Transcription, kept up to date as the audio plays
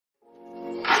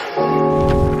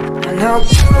How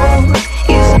cold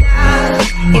is not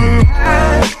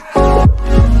enough.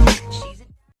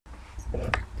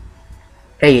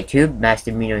 Hey YouTube,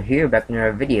 Master Mino here, back in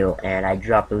another video, and I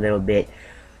dropped a little bit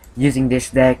using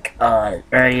this deck.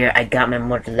 Earlier I got my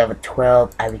Mortar level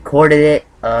 12, I recorded it.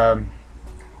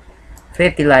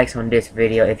 50 likes on this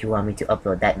video if you want me to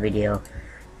upload that video.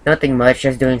 Nothing much,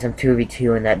 just doing some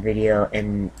 2v2 in that video,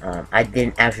 and I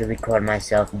didn't actually record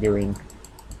myself doing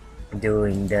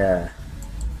the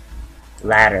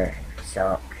ladder,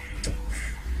 so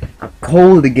I'm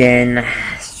cold again,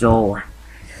 so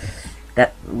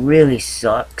that really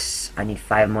sucks. I need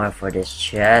 5 more for this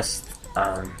chest.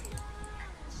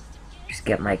 Just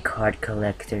get my card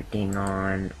collector thing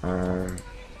on.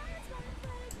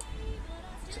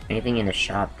 So anything in the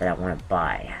shop that I want to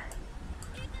buy.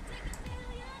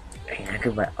 And I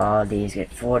could buy all these,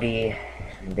 get 40,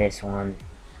 and this one.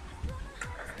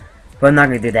 But I'm not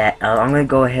gonna do that. I'm gonna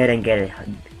go ahead and get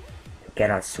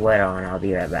a sweater on. I'll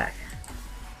be right back.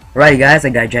 Alright guys,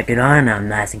 I got a jacket on. I'm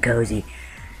nice and cozy.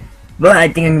 But I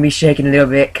think I'm gonna be shaking a little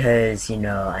bit, cause you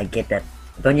know I get that.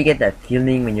 Don't you get that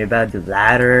feeling when you're about to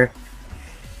ladder?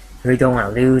 You really don't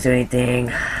want to lose or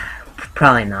anything.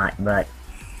 Probably not, but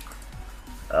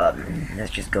let's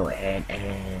just go ahead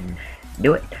and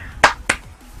do it.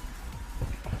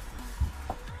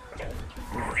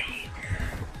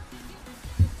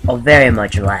 Oh, very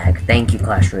much lag. Thank you,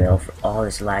 Clash Royale, for all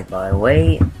this lag, by the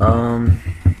way.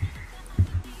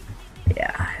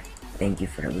 Yeah, thank you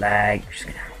for the lag. Just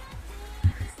gonna...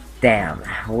 Damn,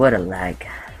 what a lag.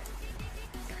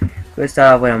 We'll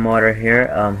start off with a mortar here.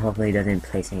 Hopefully it doesn't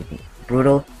place anything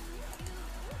brutal.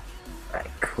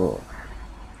 Alright, cool.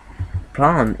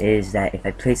 Problem is that if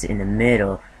I place it in the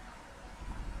middle,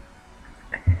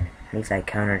 at least I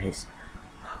countered his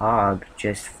hog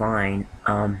just fine.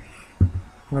 I'm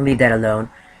gonna leave that alone.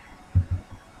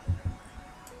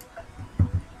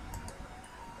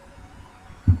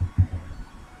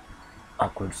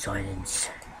 Awkward silence.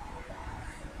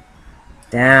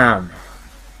 Damn.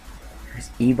 His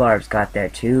E-barbs got there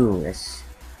too. This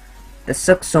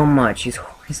sucks so much.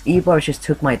 His E-barbs just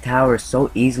took my tower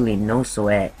so easily, no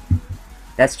sweat.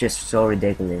 That's just so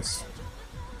ridiculous.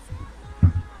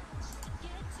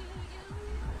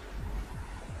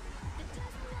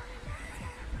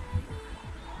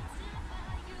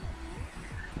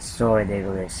 So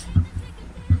ridiculous.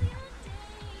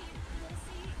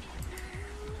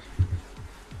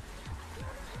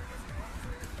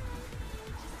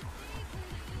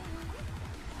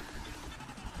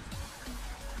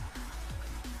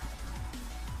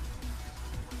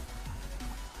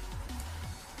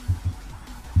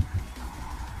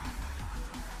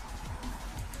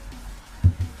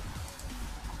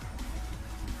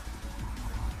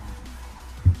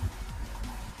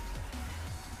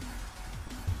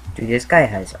 Dude, this guy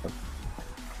has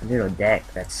a little deck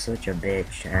that's such a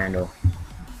bitch to handle.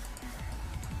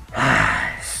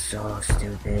 So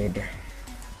stupid.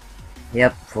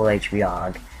 Yep, full HP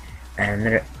hog. And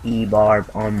another E-barb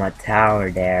on my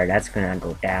tower there. That's gonna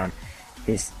go down.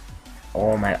 This...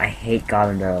 Oh my... I hate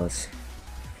goblin barrels.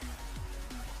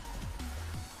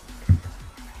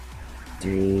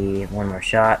 3... One more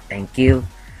shot. Thank you.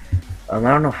 I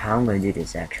don't know how I'm gonna do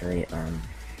this actually.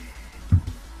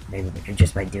 Maybe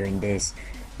just by doing this,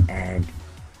 and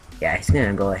yeah, he's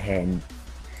gonna go ahead and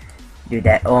do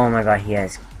that. Oh my god, he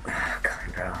has... Oh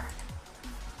god, bro.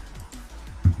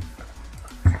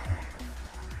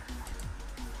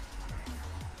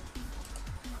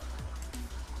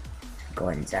 Go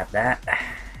ahead and zap that.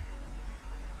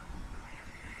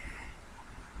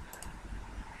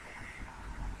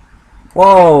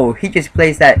 Whoa, he just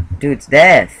placed that dude's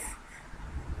death.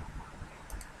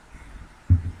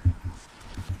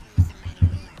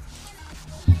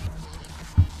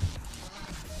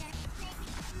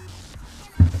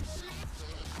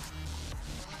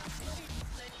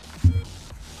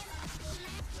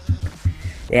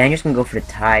 Yeah, I'm just gonna go for the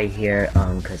tie here,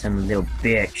 cause I'm a little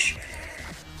bitch.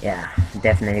 Yeah,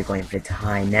 definitely going for the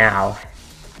tie now.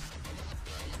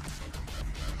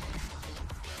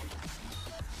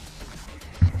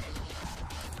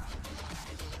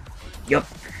 Yup.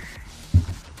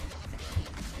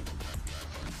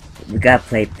 We gotta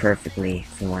play perfectly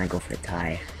if we wanna go for the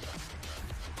tie.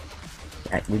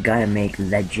 Like, we gotta make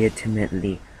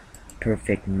legitimately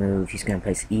perfect moves. He's gonna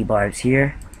place E-barbs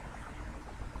here.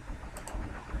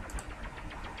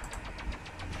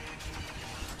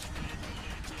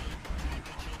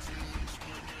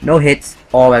 No hits.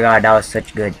 Oh my god, that was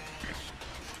such good.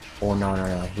 Oh no,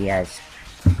 he has...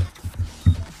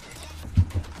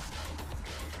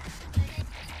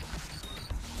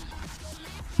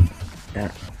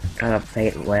 Gotta play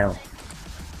it well.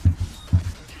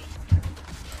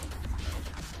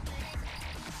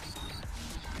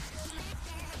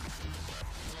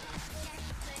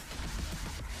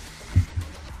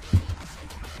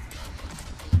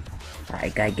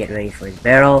 Alright, gotta get ready for his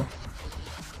barrel.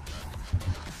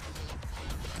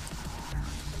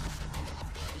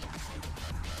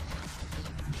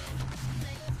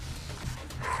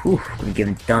 Whew, gonna give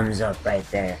him thumbs up right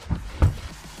there.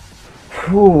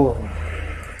 Whew.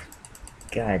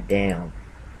 God damn.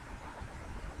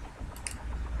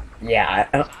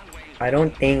 Yeah, I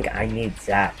don't think I need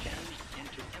Zap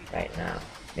right now.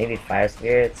 Maybe Fire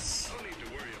Spirits.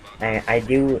 I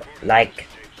do like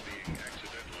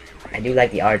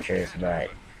the archers,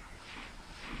 but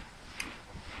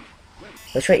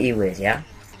let's try E-Wiz, yeah?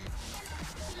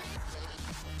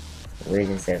 Wiz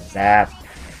instead of Zap.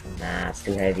 Nah, it's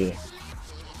too heavy.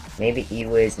 Maybe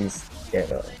E-Wiz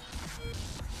instead of...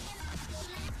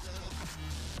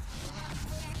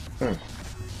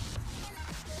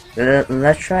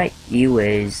 Let's try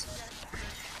E-Wiz.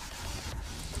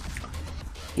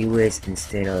 E-Wiz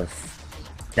instead of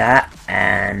that,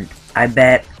 and I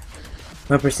bet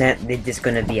 100% this is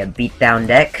gonna be a beatdown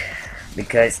deck,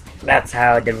 because that's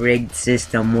how the rigged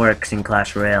system works in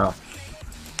Clash Royale.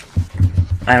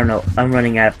 I don't know, I'm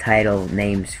running out of title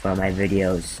names for my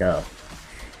videos, so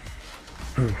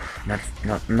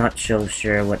not so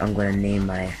sure what I'm gonna name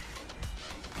my...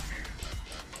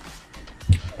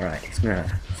 Alright, it's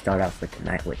gonna start off with the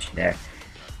Night Witch there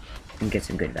and get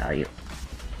some good value.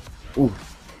 Ooh,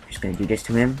 just gonna do this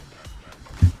to him.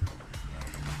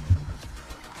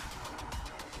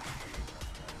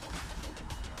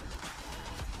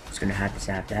 Just gonna have to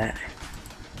zap that.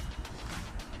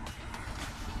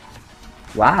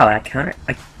 Wow, I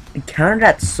countered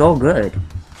that so good.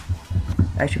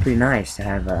 Actually pretty nice to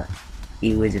have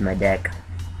E-Wiz in my deck.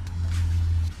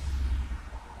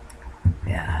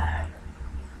 Yeah.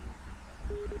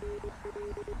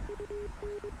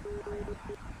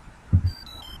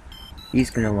 He's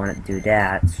gonna want to do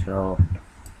that, so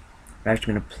we're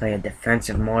actually gonna play a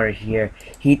defensive mortar here.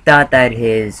 He thought that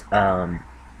his I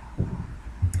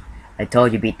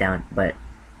told you beatdown, but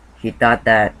he thought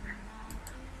that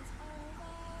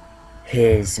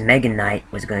his Mega Knight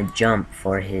was gonna jump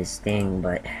for his thing,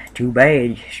 but too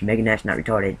bad. Mega Knight's not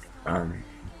retarded. I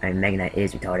mean, Mega Knight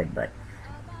is retarded, but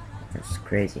that's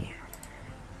crazy.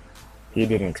 He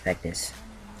didn't expect this.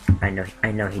 I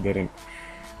know he didn't.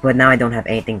 But now I don't have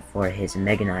anything for his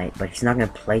Mega Knight, but he's not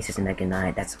gonna place his Mega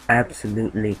Knight. That's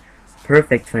absolutely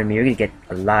perfect for me. You're gonna get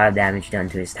a lot of damage done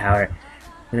to his tower.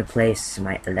 I'm gonna place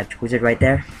my Electric Wizard right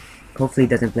there. Hopefully he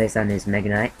doesn't place on his Mega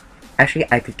Knight. Actually,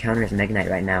 I could counter his Mega Knight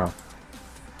right now.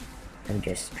 Let me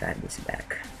just drive this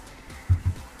back.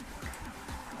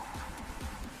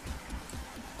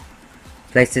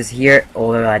 Place this here.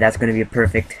 Oh, that's gonna be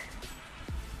perfect.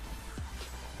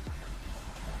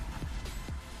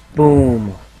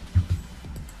 Boom.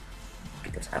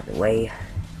 Get those out of the way.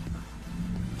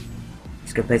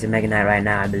 He's gonna place a Mega Knight right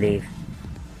now, I believe.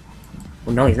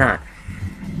 Well, no, he's not.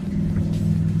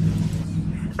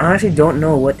 I honestly don't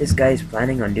know what this guy is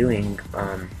planning on doing.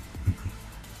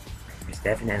 He's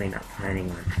definitely not planning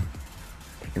on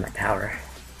taking my tower.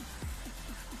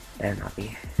 Better not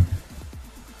be.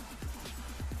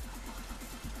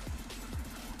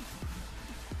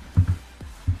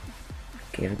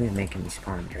 Okay, we're gonna make him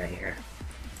respawn right here.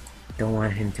 Don't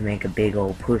want him to make a big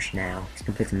old push now. He's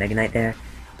gonna put some Mega Knight there.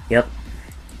 Yep.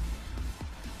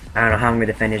 I don't know how I'm gonna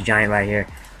defend this giant right here.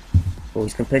 Oh,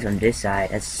 he's gonna place on this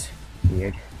side. That's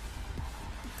weird.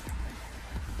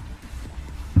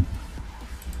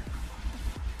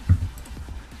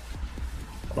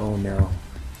 Oh no.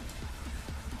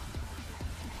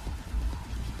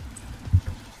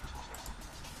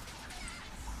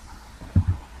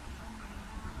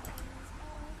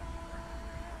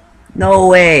 No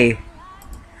way!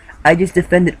 I just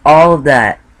defended all of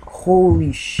that.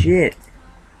 Holy shit.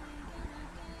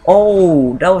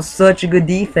 Oh, that was such a good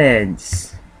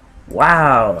defense.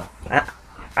 Wow.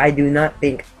 I do not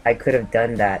think I could have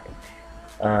done that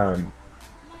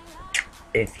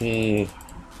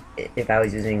if I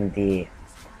was using the,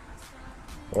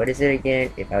 what is it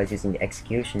again? If I was using the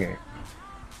Executioner.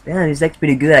 Yeah, this deck's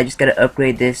pretty good. I just gotta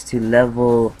upgrade this to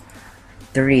level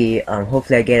 3.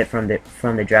 Hopefully I get it from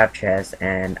the draft chest,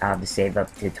 and I'll have to save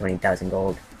up to 20,000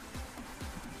 gold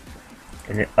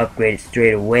and then upgrade it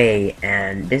straight away.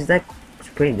 And this deck is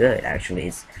pretty good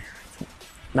actually.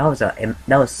 That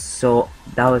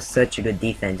was such a good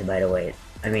defense, by the way.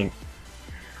 I mean,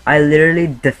 I literally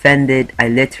defended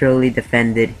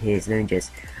his, let me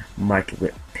just mark it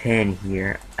with a pen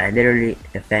here. I literally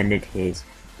defended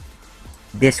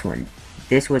this one.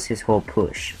 This was his whole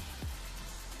push.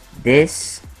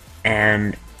 This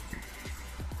and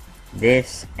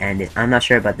this. I'm not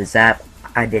sure about the zap.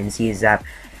 I didn't see his zap,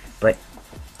 but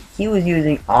he was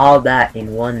using all that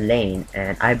in one lane,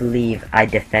 and I believe I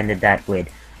defended that with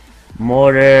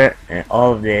Mortar and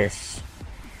all of this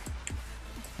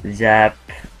Zap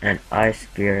and Ice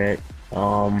Spirit.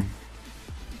 So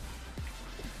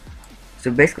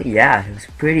basically, yeah, it was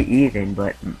pretty even,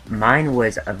 but mine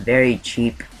was a very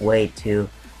cheap way to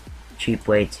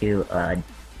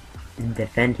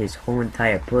defend his whole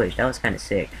entire push. That was kind of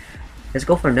sick. Let's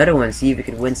go for another one, see if we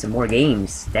could win some more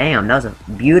games. Damn, that was a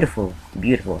beautiful.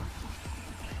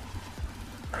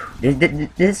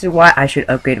 This is why I should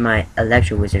upgrade my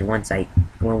Electro Wizard once I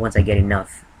get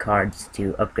enough cards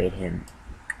to upgrade him.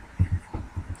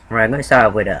 Alright, I'm gonna start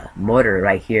off with a Mortar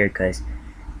right here, cause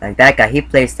like that guy, he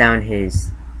placed down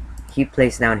his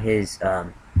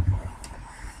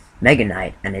Mega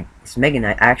Knight, and his Mega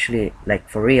Knight actually, like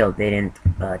for real, didn't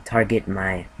target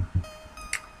my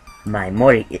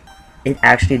Mortar. It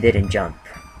actually didn't jump.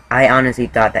 I honestly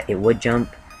thought that it would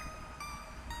jump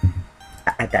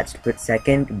at that split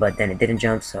second, but then it didn't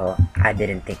jump, so I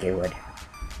didn't think it would.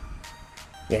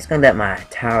 Yeah, it's gonna let my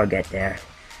tower get there.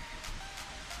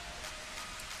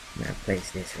 I'm gonna place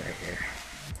this right here.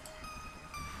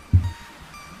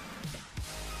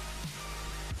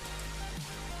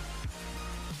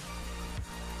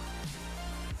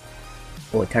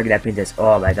 Oh, target that princess.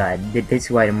 Oh my god. This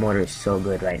is why the Mortar is so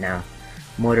good right now.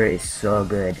 Mortar is so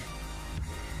good.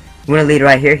 I'm gonna lead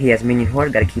right here. He has minion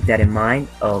horde. Gotta keep that in mind.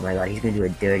 Oh my god, he's gonna do a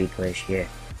dirty push here.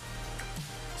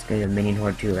 He's gonna do a minion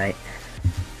horde too, right?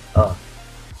 Oh,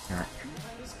 not.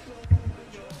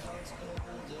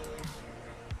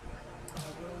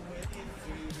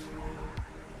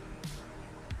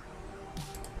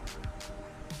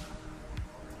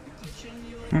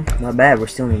 Not bad. We're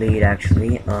still in the lead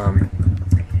actually.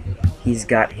 He's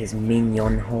got his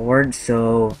minion horde,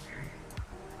 so.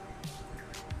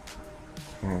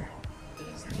 Oh, how am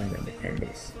I gonna defend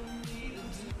this?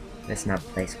 Let's not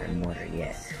place my Mortar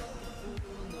yet.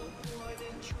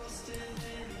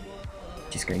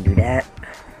 Just gonna do that.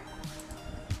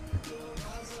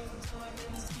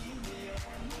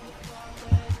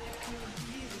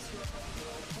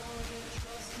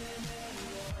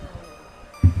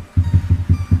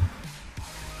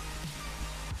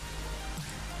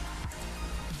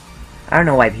 I don't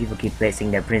know why people keep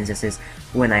placing their princesses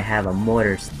when I have a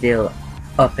Mortar still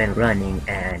up and running,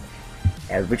 and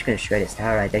we're just gonna shred his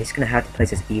tower right there. He's gonna have to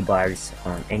place his E-bars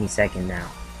on any second now.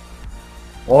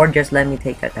 Or just let me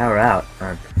take that tower out.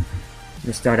 I'm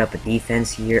gonna start up a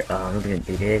defense here. We're gonna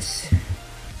do this.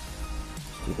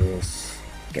 Do this.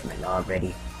 Get my log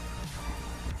ready.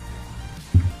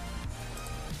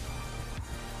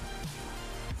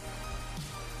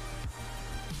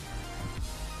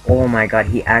 Oh my god,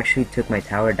 he actually took my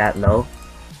tower that low.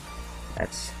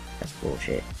 That's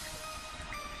bullshit.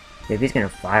 Maybe he's gonna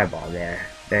fireball there.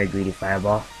 Very greedy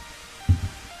fireball.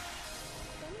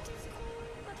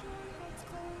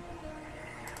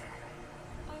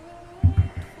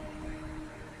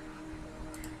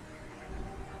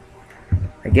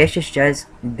 I guess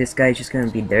this guy's just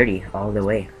gonna be dirty all the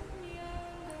way.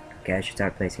 Okay, I should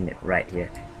start placing it right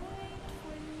here.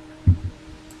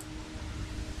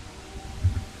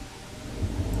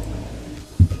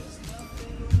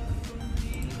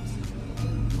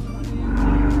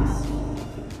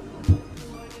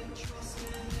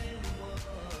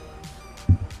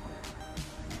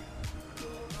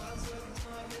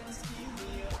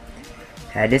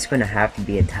 This is gonna have to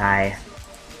be a tie.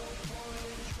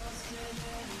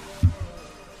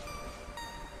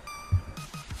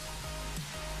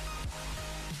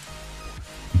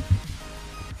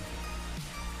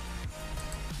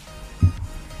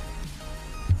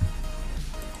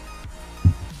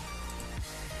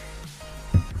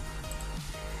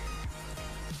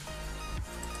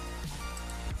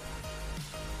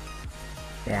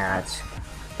 Yeah,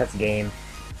 that's game.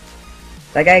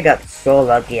 That guy got so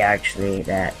lucky actually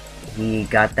that he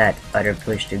got that other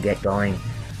push to get going.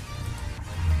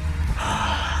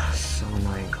 So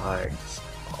annoying cards.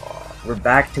 Oh, we're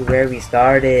back to where we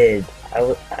started.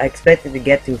 I expected to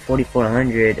get to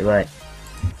 4400, but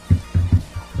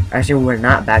actually we're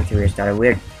not back to where we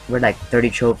started. We're like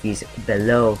 30 trophies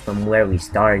below from where we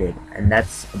started, and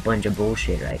that's a bunch of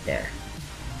bullshit right there.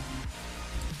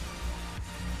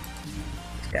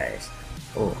 These guys.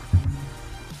 Oh.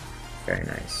 Very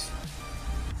nice.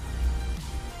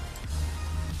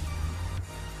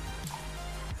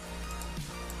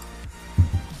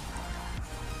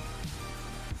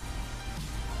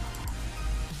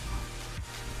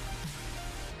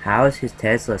 How is his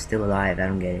Tesla still alive? I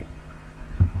don't get it.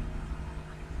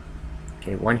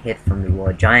 Okay, one hit from the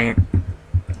wall giant.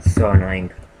 So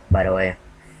annoying, by the way.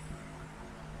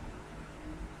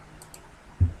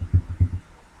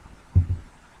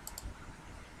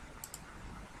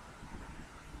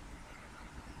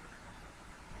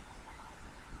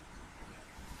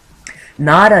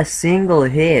 Not a single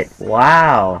hit.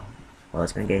 Wow. Well,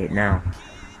 it's gonna get hit now.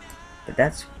 But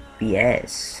that's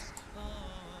BS.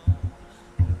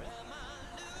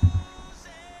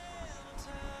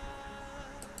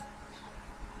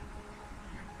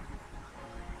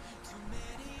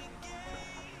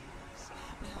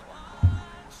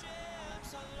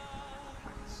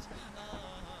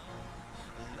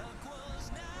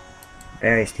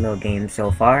 Very slow game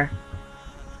so far.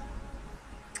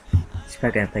 He's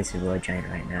probably gonna place his Royal Giant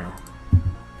right now.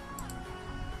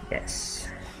 Yes.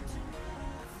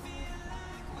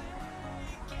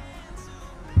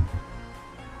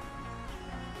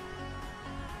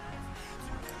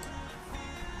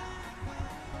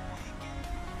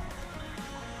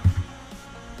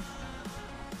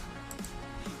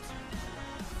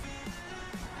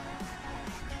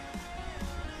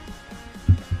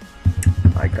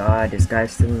 My god, this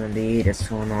guy's still in the lead. It's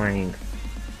so annoying.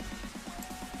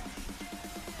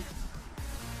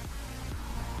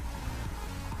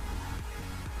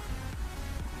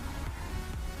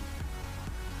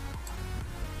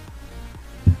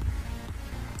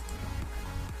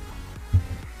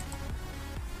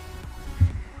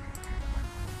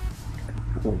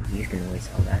 Oh, he's gonna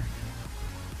waste all that.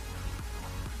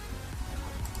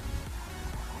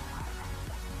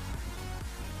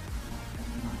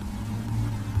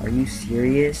 Are you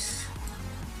serious?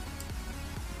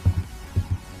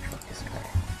 Fuck this guy.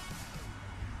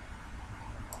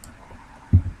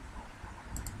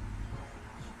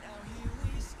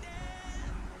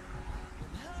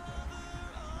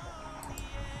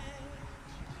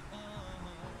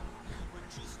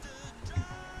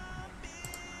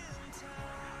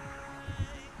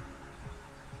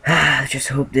 Just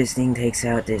hope this thing takes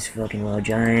out this fucking Royal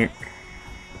Giant.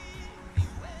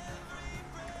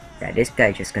 Yeah, this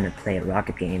guy just gonna play a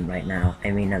rocket game right now.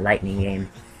 I mean, a lightning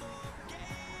game.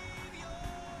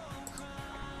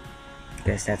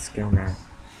 Guess that's skill now.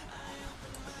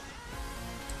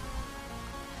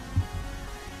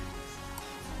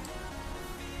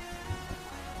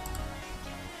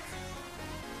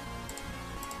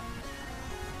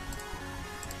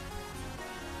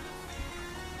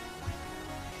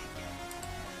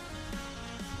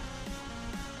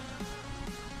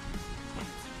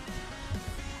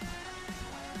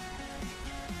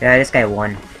 Yeah, this guy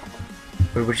won.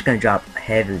 We're just gonna drop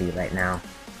heavily right now.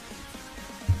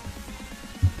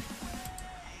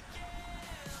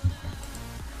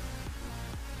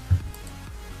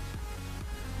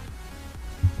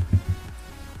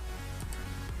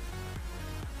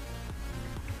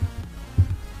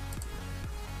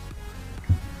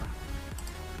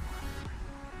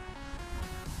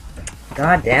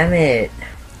 God damn it.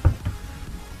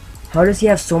 How does he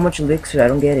have so much elixir? I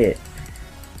don't get it.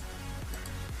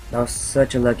 That was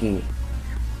such a lucky.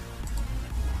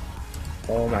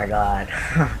 Oh my god.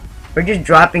 We're just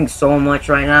dropping so much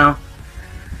right now.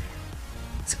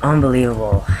 It's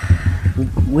unbelievable.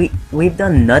 We've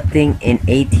done nothing in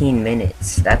 18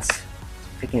 minutes. That's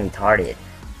freaking retarded.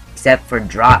 Except for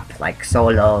drop like so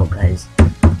low because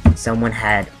someone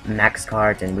had max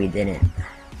cards and we didn't.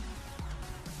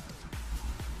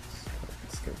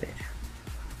 Stupid.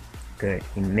 Good.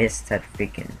 He missed that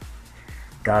freaking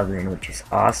goblin, which is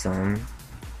awesome.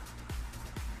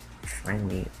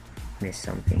 Finally missed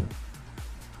something.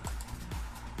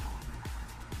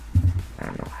 I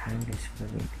don't know how this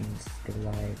fucking thing's still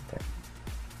alive, but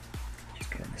just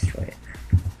gonna destroy it.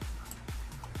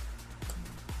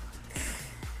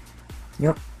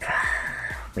 Yup.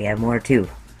 We have more too.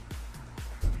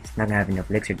 It's not gonna have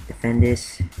enough elixir to defend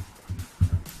this.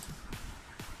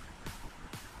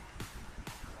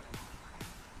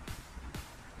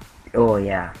 Oh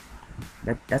yeah,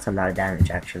 that's a lot of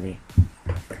damage actually.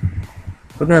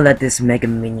 We're gonna let this Mega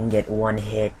Minion get one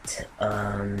hit.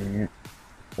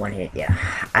 One hit, yeah.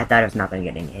 I thought I was not gonna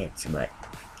get any hits, but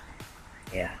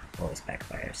yeah, always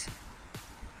backfires.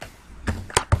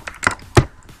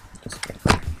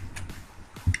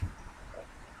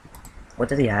 What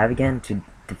does he have again to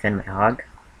defend my hog?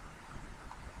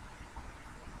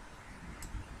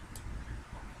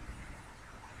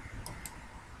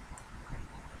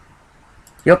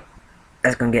 Yup,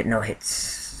 that's gonna get no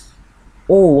hits.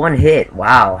 Oh, one hit.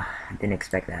 Wow, didn't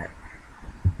expect that.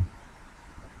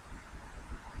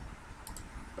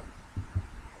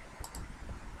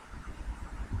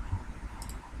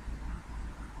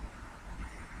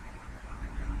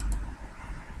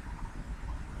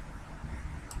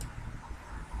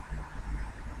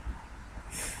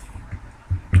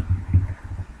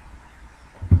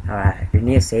 Alright, we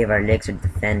need to save our elixir to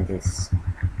defend this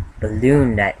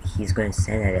balloon that he's going to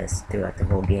send at us throughout the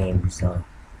whole game, so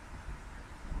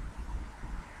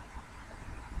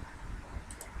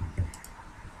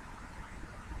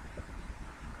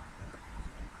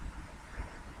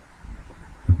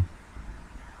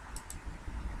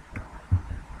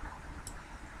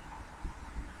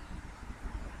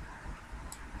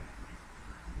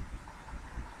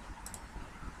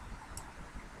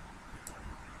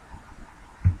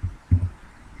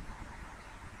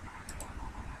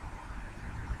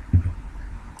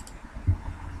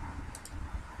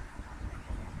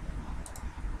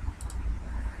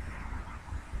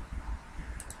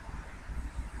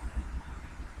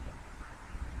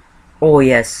Oh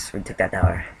yes, we took that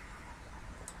tower.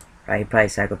 Right, probably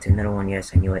cycled to another one.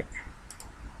 Yes, I knew it.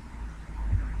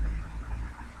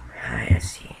 Alright, let's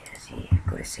see.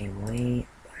 Go the same way.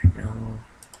 Or no.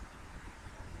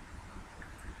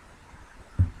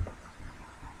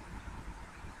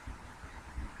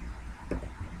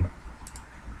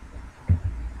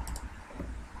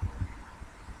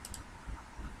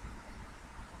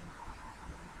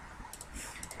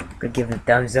 Could give a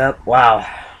thumbs up. Wow.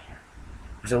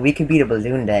 So we can beat a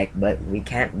balloon deck, but we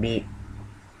can't beat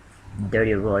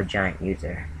Dirty Royal Giant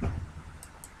user.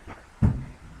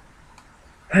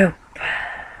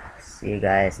 See you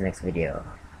guys next video,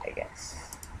 I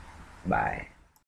guess. Bye.